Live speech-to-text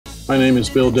My name is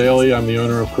Bill Daly. I'm the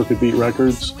owner of Crooked Beat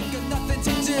Records.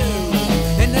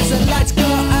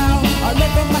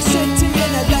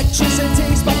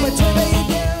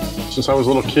 Since I was a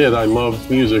little kid, I loved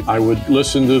music. I would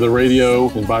listen to the radio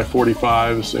and buy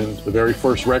 45s, and the very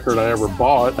first record I ever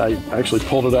bought, I actually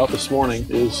pulled it out this morning,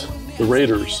 is the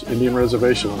Raiders, Indian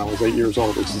Reservation, when I was 8 years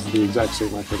old. This is the exact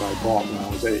same record I bought when I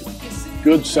was 8.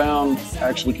 Good sound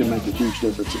actually can make a huge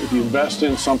difference. If you invest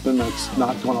in something that's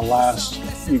not going to last,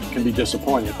 you can be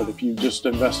disappointed. But if you just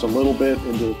invest a little bit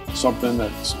into something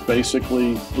that's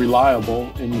basically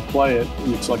reliable and you play it,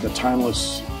 it's like a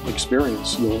timeless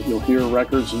experience. You'll hear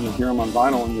records and you'll hear them on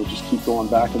vinyl and you'll just keep going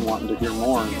back and wanting to hear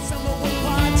more.